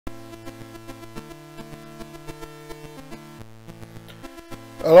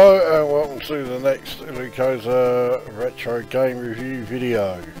Hello and welcome to the next Lukozer retro game review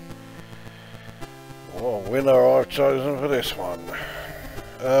video. What winner I've chosen for this one.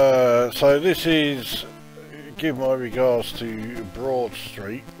 So this is Give My Regards to Broad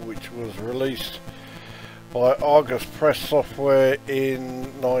Street, which was released by Argus Press Software in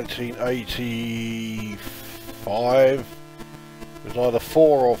 1985. It was either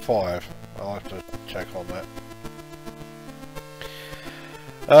 4 or 5. I'll have to check on that.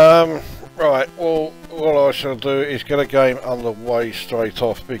 Right, well, what I shall do is get a game underway straight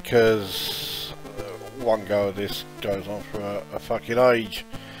off, because one go of this goes on for a fucking age,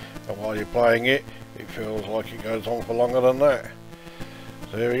 and while you're playing it, it feels like it goes on for longer than that.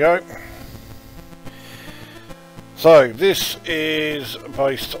 So here we go. So this is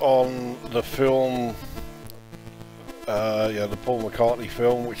based on the film, the Paul McCartney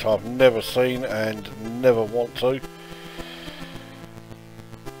film, which I've never seen and never want to.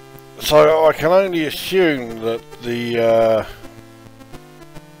 So I can only assume that the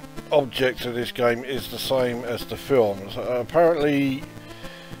object of this game is the same as the film. So apparently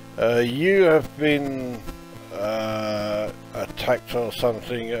you have been attacked or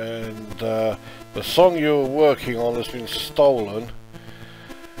something, and the song you're working on has been stolen,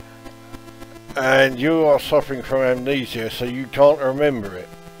 and you are suffering from amnesia, so you can't remember it.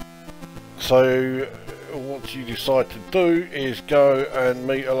 So what you decide to do is go and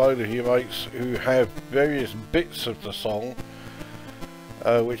meet a load of your mates who have various bits of the song,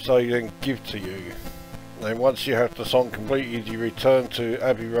 which they then give to you. Then once you have the song completed, you return to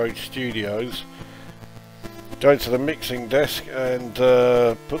Abbey Road Studios, go to the mixing desk and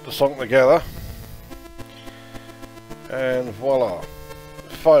put the song together, and voila,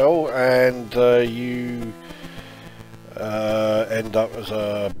 fail, and you end up as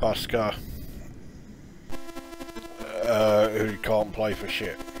a busker who can't play for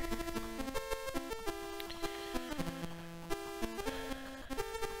shit.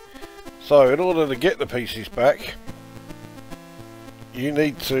 So in order to get the pieces back, you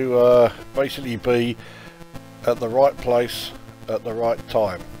need to basically be at the right place at the right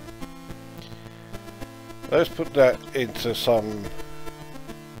time. Let's put that into some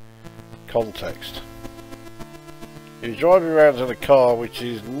context. You're driving around in a car which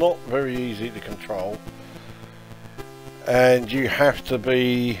is not very easy to control, and you have to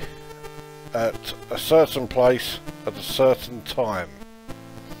be at a certain place at a certain time.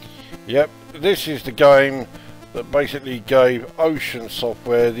 Yep, this is the game that basically gave Ocean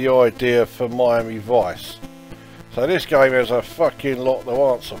Software the idea for Miami Vice. So this game has a fucking lot to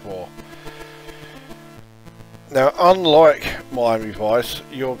answer for. Now, unlike Miami Vice,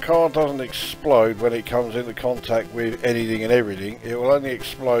 your car doesn't explode when it comes into contact with anything and everything. It will only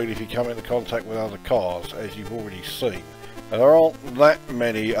explode if you come into contact with other cars, as you've already seen. Now, there aren't that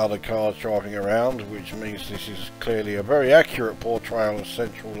many other cars driving around, which means this is clearly a very accurate portrayal of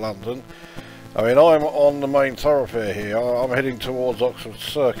central London. I mean, I'm on the main thoroughfare here. I'm heading towards Oxford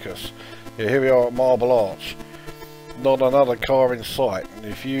Circus. Yeah, here we are at Marble Arch. Not another car in sight, and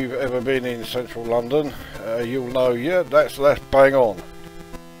if you've ever been in central London, you'll know, yeah, that's bang on.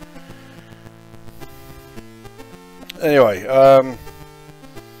 Anyway,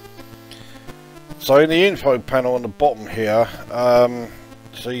 so in the info panel on the bottom here,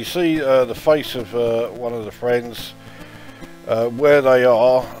 so you see the face of one of the friends, where they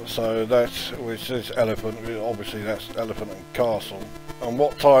are, so that's, which is Elephant, obviously that's Elephant and Castle, and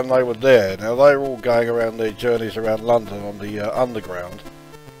what time they were there. Now they were all going around their journeys around London on the Underground,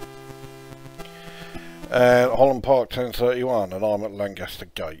 and Holland Park 10:31, and I'm at Lancaster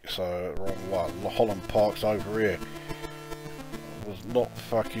Gate, so wrong one. Holland Park's over here. It was not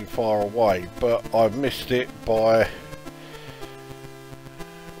fucking far away, but I've missed it by,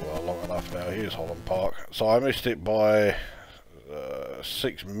 well, long enough now. Here's Holland Park, so I missed it by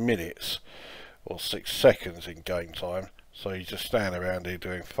 6 minutes or 6 seconds in game time. So you just stand around here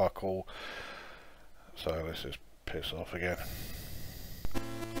doing fuck all. So let's just piss off again.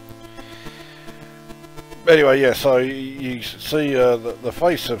 Anyway, yeah, so you see the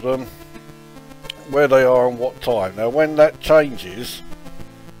face of them, where they are and what time. Now when that changes,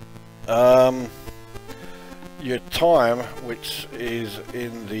 your time, which is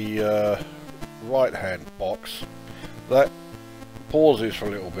in the right hand box, that pauses for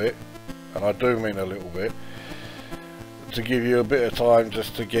a little bit, and I do mean a little bit, to give you a bit of time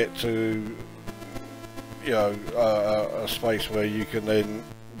just to get to, you know, a space where you can then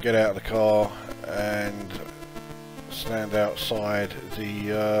get out of the car and stand outside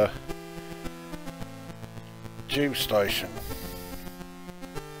the tube station.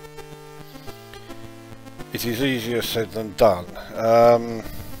 it is easier said than done.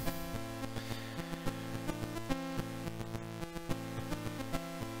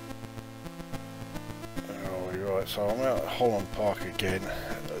 Right, so I'm out at Holland Park again.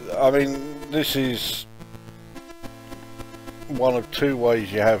 I mean, this is one of two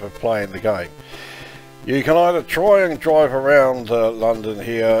ways you have of playing the game. You can either try and drive around London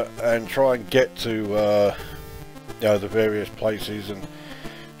here and try and get to you know, the various places and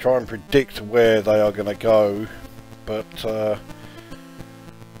try and predict where they are going to go, but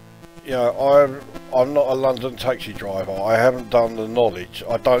you know, I'm not a London taxi driver. I haven't done the knowledge.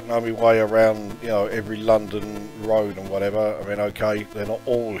 I don't know my way around, you know, every London road and whatever. I mean, okay, they're not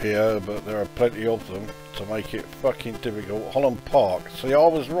all here, but there are plenty of them to make it fucking difficult. Holland Park. See, I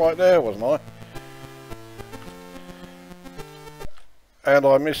was right there, wasn't I? And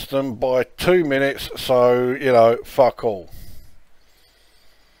I missed them by 2 minutes, so, you know, fuck all.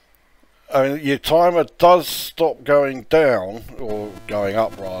 I mean, your timer does stop going down, or going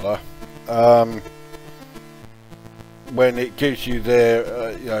up rather, when it gives you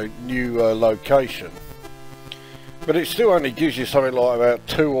their you know, new location, but it still only gives you something like about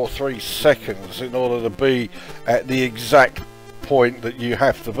 2 or 3 seconds in order to be at the exact point that you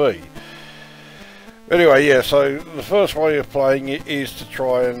have to be. Anyway, yeah, so the first way of playing it is to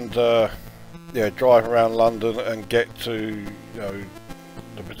try and yeah, drive around London and get to, you know,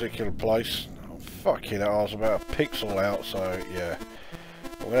 the particular place. Oh, fucking hell, I was about a pixel out, so yeah.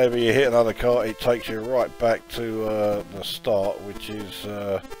 Whenever you hit another car, it takes you right back to the start, which is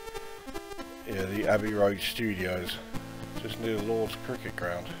yeah, the Abbey Road Studios, just near the Lord's Cricket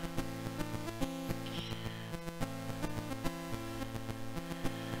Ground.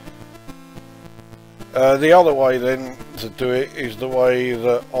 The other way then to do it is the way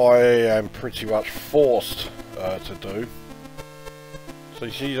that I am pretty much forced to do. So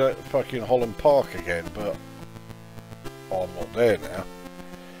you see that fucking Holland Park again, but I'm not there now.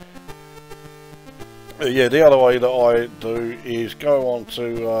 Yeah, the other way that I do is go on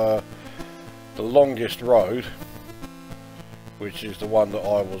to the longest road, which is the one that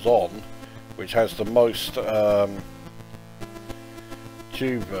I was on, which has the most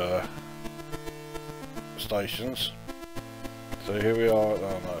tube stations. So here we are.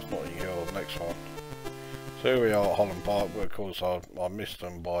 Oh no, it's Notting Hill, the next one. So here we are at Holland Park, but of course I missed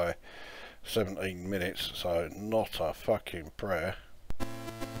them by 17 minutes, so not a fucking prayer.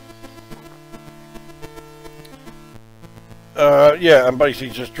 Yeah, and basically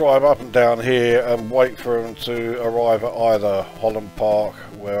just drive up and down here and wait for them to arrive at either Holland Park,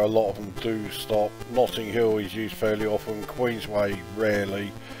 where a lot of them do stop. Notting Hill is used fairly often, Queensway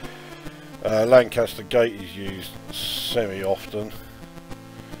rarely, Lancaster Gate is used semi-often.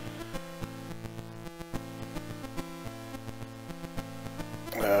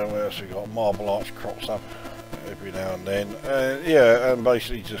 Where else we got? Marble Arch crops up every now and then. Yeah, and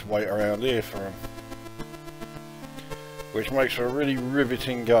basically just wait around here for them, which makes for a really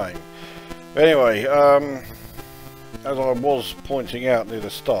riveting game. But anyway, as I was pointing out near the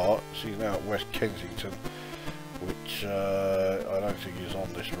start, she's now at West Kensington, which I don't think is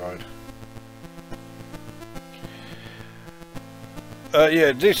on this road.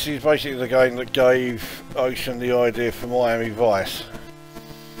 Yeah, this is basically the game that gave Ocean the idea for Miami Vice.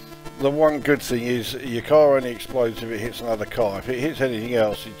 The one good thing is your car only explodes if it hits another car. If it hits anything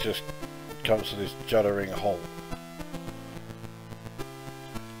else, it just comes to this juddering halt.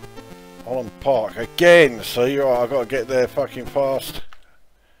 Holland Park again, see, right, I've got to get there fucking fast.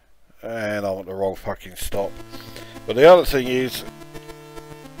 And I want the wrong fucking stop. But the other thing is,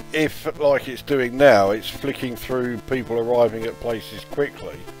 if, like it's doing now, it's flicking through people arriving at places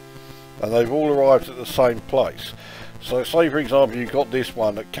quickly, and they've all arrived at the same place. So say for example you got this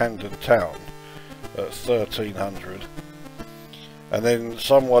one at Camden Town at 1300, and then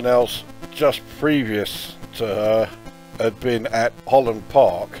someone else just previous to her had been at Holland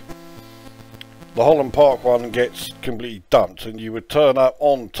Park. The Holland Park one gets completely dumped and you would turn up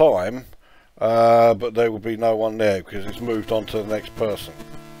on time, but there would be no one there because it's moved on to the next person.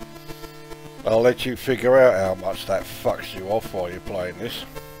 I'll let you figure out how much that fucks you off while you're playing this.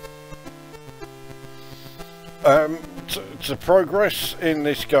 To progress in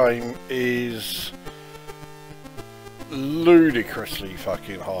this game is ludicrously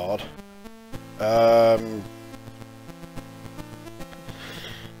fucking hard. And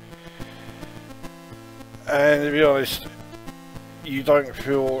to be honest, you don't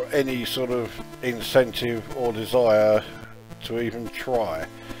feel any sort of incentive or desire to even try.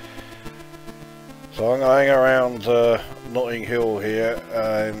 So I'm going to hang around Notting Hill here,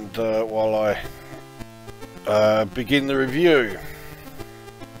 and while I begin the review.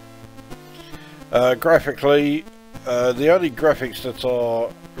 Graphically, the only graphics that are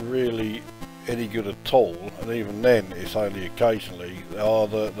really any good at all, and even then it's only occasionally, are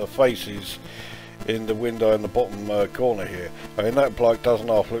the faces in the window in the bottom corner here. I mean, that bloke doesn't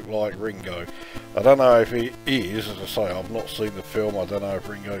half look like Ringo. I don't know if he is, as I say, I've not seen the film, I don't know if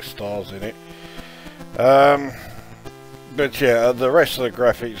Ringo stars in it. But yeah, the rest of the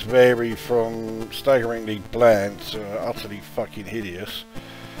graphics vary from staggeringly bland to utterly fucking hideous.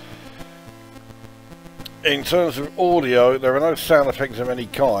 In terms of audio, there are no sound effects of any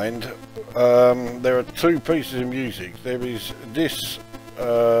kind. There are two pieces of music. There is this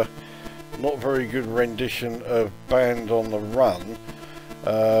not very good rendition of Band on the Run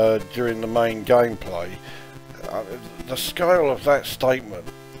during the main gameplay. The scale of that statement,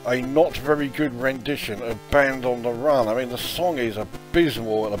 a not very good rendition of Band on the Run. I mean, the song is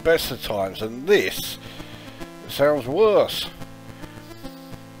abysmal at the best of times, and this sounds worse.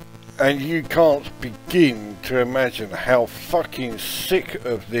 And you can't begin to imagine how fucking sick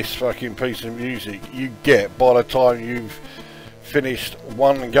of this fucking piece of music you get by the time you've finished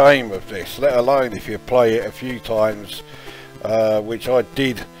one game of this, let alone if you play it a few times, which I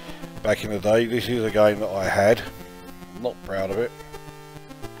did back in the day. This is a game that I had. Not proud of it.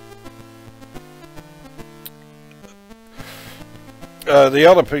 The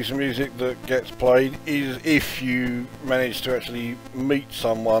other piece of music that gets played is if you manage to actually meet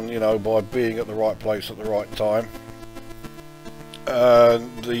someone, you know, by being at the right place at the right time.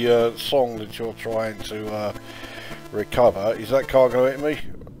 The song that you're trying to recover, is that car going to hit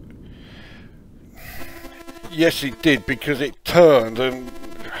me? Yes, it did, because it turned, and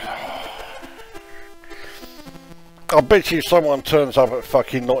I bet you someone turns up at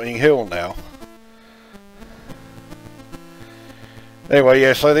fucking Notting Hill now. Anyway,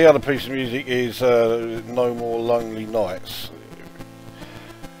 yeah, so the other piece of music is No More Lonely Nights.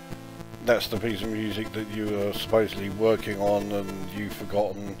 That's the piece of music that you were supposedly working on and you've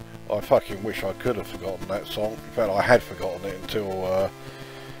forgotten. I fucking wish I could have forgotten that song. In fact, I had forgotten it until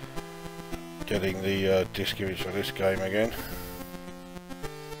getting the disc image for this game again.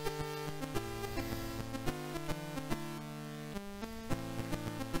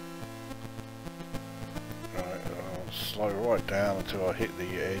 Slow right down until I hit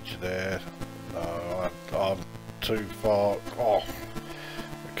the edge there. No, I'm too far. Oh,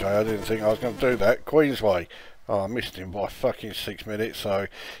 okay, I didn't think I was going to do that. Queensway. Oh, I missed him by fucking 6 minutes, so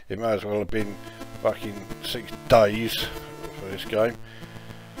it may as well have been fucking 6 days for this game.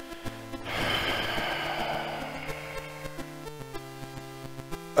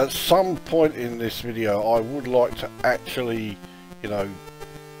 At some point in this video, I would like to actually, you know,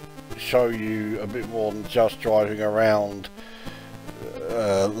 show you a bit more than just driving around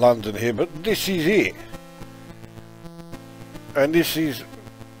London here, but this is it, and this is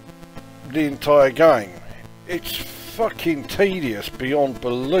the entire game. It's fucking tedious beyond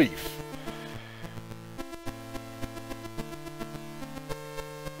belief.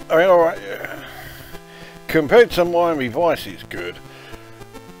 I mean, alright, compared to Miami Vice it's good,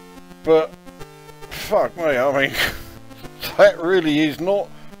 but fuck me, I mean that really is not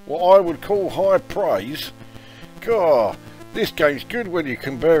what I would call high praise. God, this game's good when you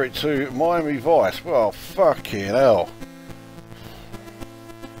compare it to Miami Vice. Well, fucking hell.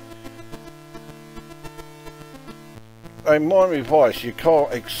 In Miami Vice, your car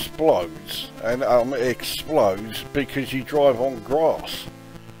explodes, and it explodes because you drive on grass.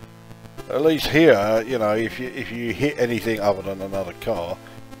 At least here, you know, if you hit anything other than another car,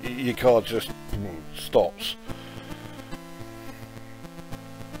 your car just stops.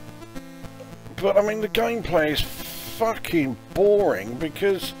 But I mean, the gameplay is fucking boring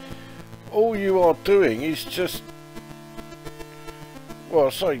because all you are doing is just, well, I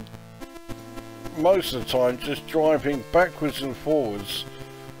say most of the time just driving backwards and forwards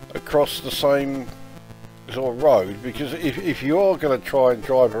across the same sort of road, because if you are going to try and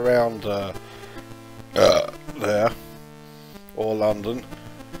drive around there or London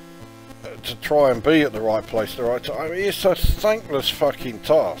to try and be at the right place at the right time, I mean, it's a thankless fucking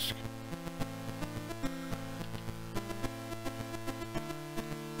task.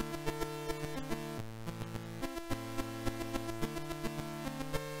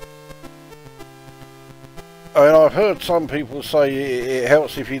 I mean, I've heard some people say it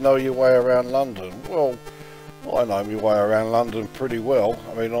helps if you know your way around London. Well, I know my way around London pretty well.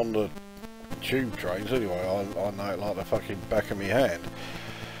 I mean, on the tube trains anyway, I know it like the fucking back of my hand.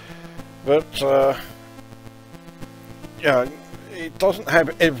 But, you know, it doesn't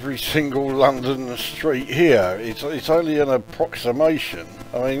have every single London street here. It's only an approximation.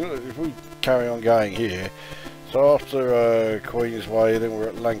 I mean, if we carry on going here, so after Queensway, then we're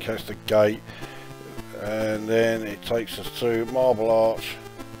at Lancaster Gate. and then it takes us to Marble Arch,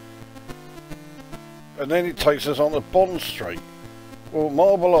 and then it takes us on to Bond Street. Well,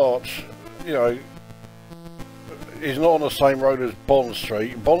 Marble Arch, you know, is not on the same road as Bond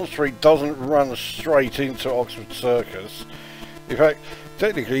Street. Bond Street doesn't run straight into Oxford Circus. In fact,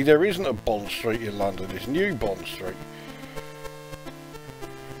 technically there isn't a Bond Street in London, it's New Bond Street.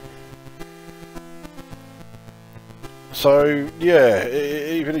 So yeah,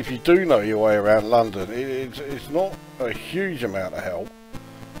 even if you do know your way around London, it's not a huge amount of help.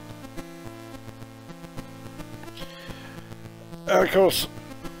 And of course,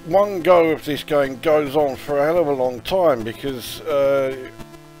 one go of this game goes on for a hell of a long time, because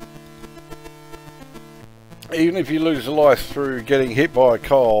even if you lose a life through getting hit by a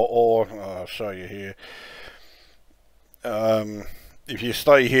car, or I'll show you here, if you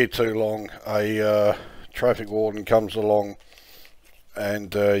stay here too long, a traffic warden comes along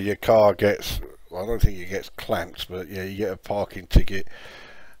and your car gets, well, I don't think it gets clamped, but yeah, you get a parking ticket.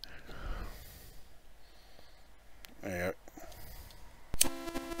 Yeah.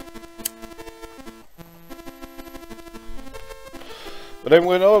 But then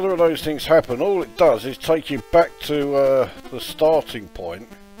when either of those things happen, all it does is take you back to the starting point.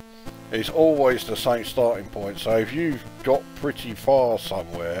 It's always the same starting point. So if you've got pretty far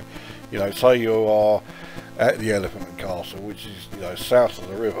somewhere, you know, say you are at the Elephant and Castle, which is, you know, south of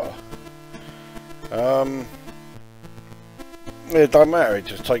the river, it doesn't matter, it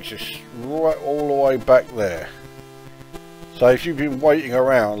just takes you right all the way back there. So if you've been waiting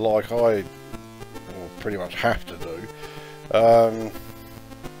around like I pretty much have to do,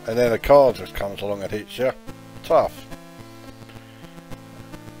 and then a car just comes along and hits you, tough.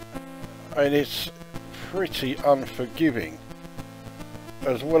 And it's pretty unforgiving,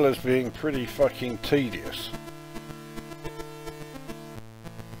 as well as being pretty fucking tedious.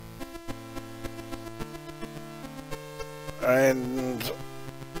 And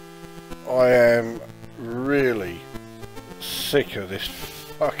I am really sick of this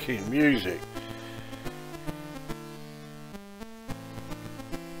fucking music.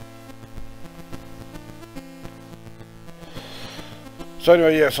 So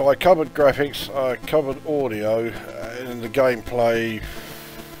anyway, yeah, so I covered graphics, I covered audio, and the gameplay.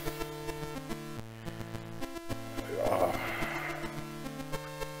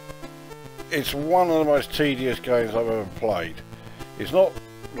 It's one of the most tedious games I've ever played. It's not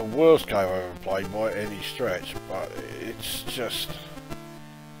the worst game I've ever played by any stretch, but it's just...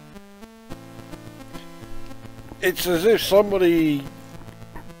 it's as if somebody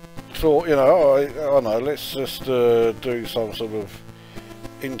thought, you know, oh, I don't know, let's just do some sort of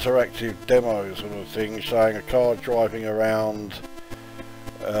interactive demo sort of thing, showing a car driving around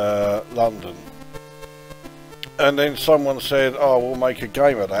London, and then someone said, oh, we'll make a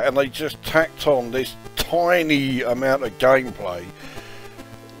game of that, and they just tacked on this tiny amount of gameplay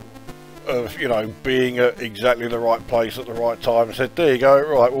of, you know, being at exactly the right place at the right time, and said, there you go,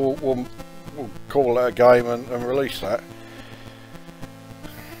 right, we'll call that a game and release that.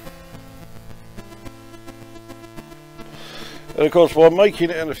 And of course, by making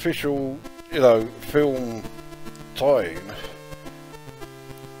it an official, you know, film tie-in,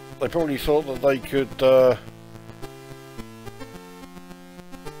 they probably thought that they could,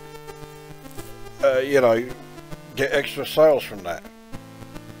 you know, get extra sales from that.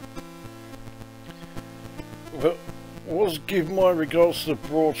 But was Give My Regards to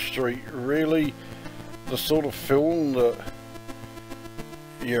Broad Street really the sort of film that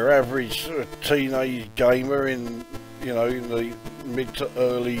your average sort of teenage gamer in, you know, in the mid to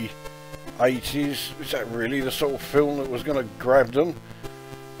early 80s, is that really the sort of film that was going to grab them?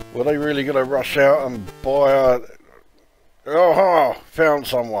 Were they really going to rush out and buy a, oh, found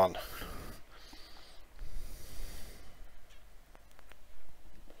someone?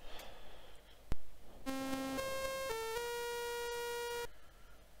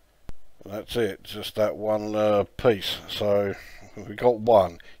 And that's it, just that one piece. So we got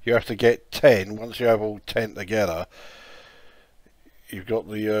one. You have to get 10. Once you have all 10 together, you've got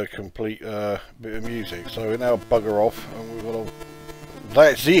the complete bit of music. So we now bugger off, and we've got to,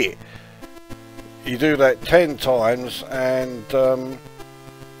 that's it. You do that 10 times, and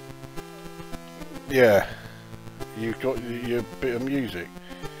yeah, you've got your bit of music,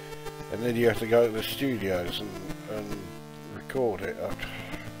 and then you have to go to the studios and record it.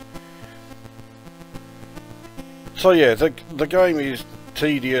 So yeah, the game is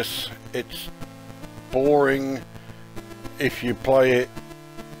tedious, it's boring if you play it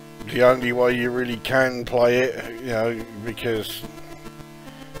the only way you really can play it, you know, because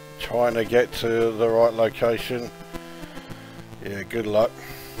trying to get to the right location, yeah, good luck.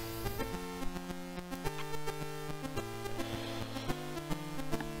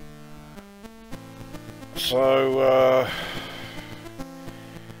 So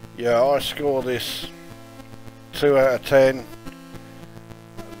yeah, I score this 2 out of 10.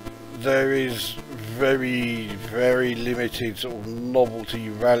 There is very limited sort of novelty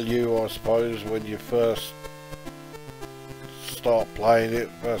value, I suppose, when you first start playing it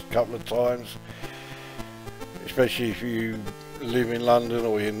first couple of times, especially if you live in London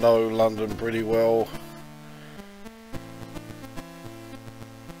or you know London pretty well.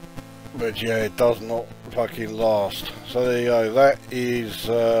 But yeah, it does not fucking last. So there you go, that is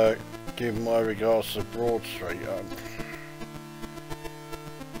give my regards to Broad Street.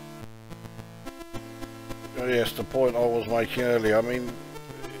 Yes, the point I was making earlier, I mean,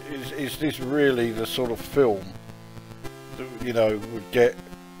 is this really the sort of film that, you know, would get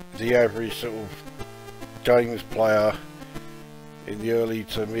the average sort of games player in the early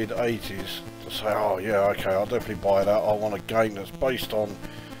to mid 80s to say, oh yeah, okay, I'll definitely buy that, I want a game that's based on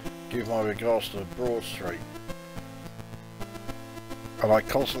Give My Regards to Broad Street. And I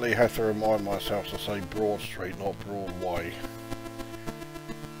constantly have to remind myself to say Broad Street, not Broadway.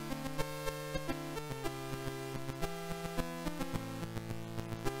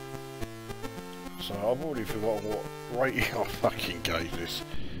 So I've already forgotten what rating I fucking gave this.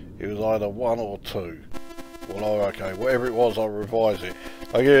 It was either 1 or 2. Well, oh, okay, whatever it was, I'll revise it.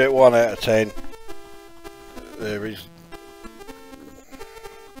 I give it 1 out of 10. There is...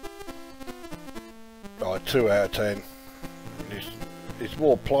 Right, 2 out of 10. It's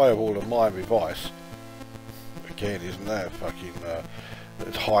more playable than Miami Vice. Again, isn't that fucking...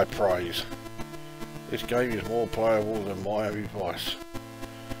 it's high praise. This game is more playable than Miami Vice.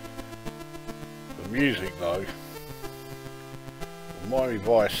 The music though, Miami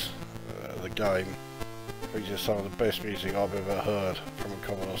Vice, the game, features some of the best music I've ever heard from a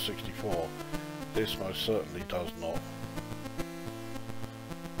Commodore 64. This most certainly does not.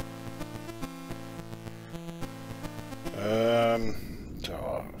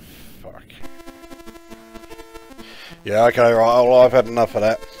 Oh fuck. Yeah, okay, right, well, I've had enough of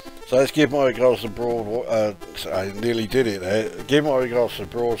that. So let's give my regards to Broad, I nearly did it there. Give my regards to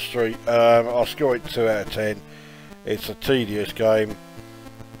Broad Street. I'll score it 2 out of 10. It's a tedious game.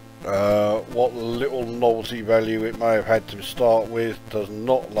 What little novelty value it may have had to start with does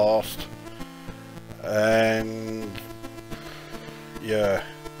not last. And yeah,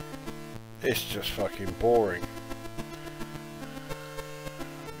 it's just fucking boring.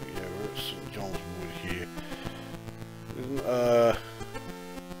 Yeah, we're at St John's Wood here. Isn't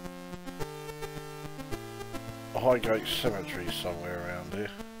Highgate Cemetery somewhere around here.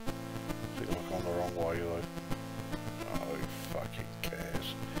 I think I've gone the wrong way though. Oh, who fucking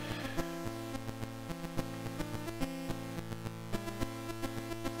cares?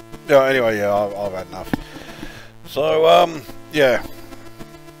 No, anyway, yeah, I've had enough. So, yeah.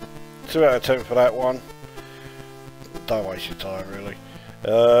 2 out of 10 for that one. Don't waste your time, really.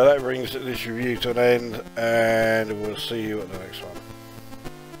 That brings this review to an end, and we'll see you at the next one.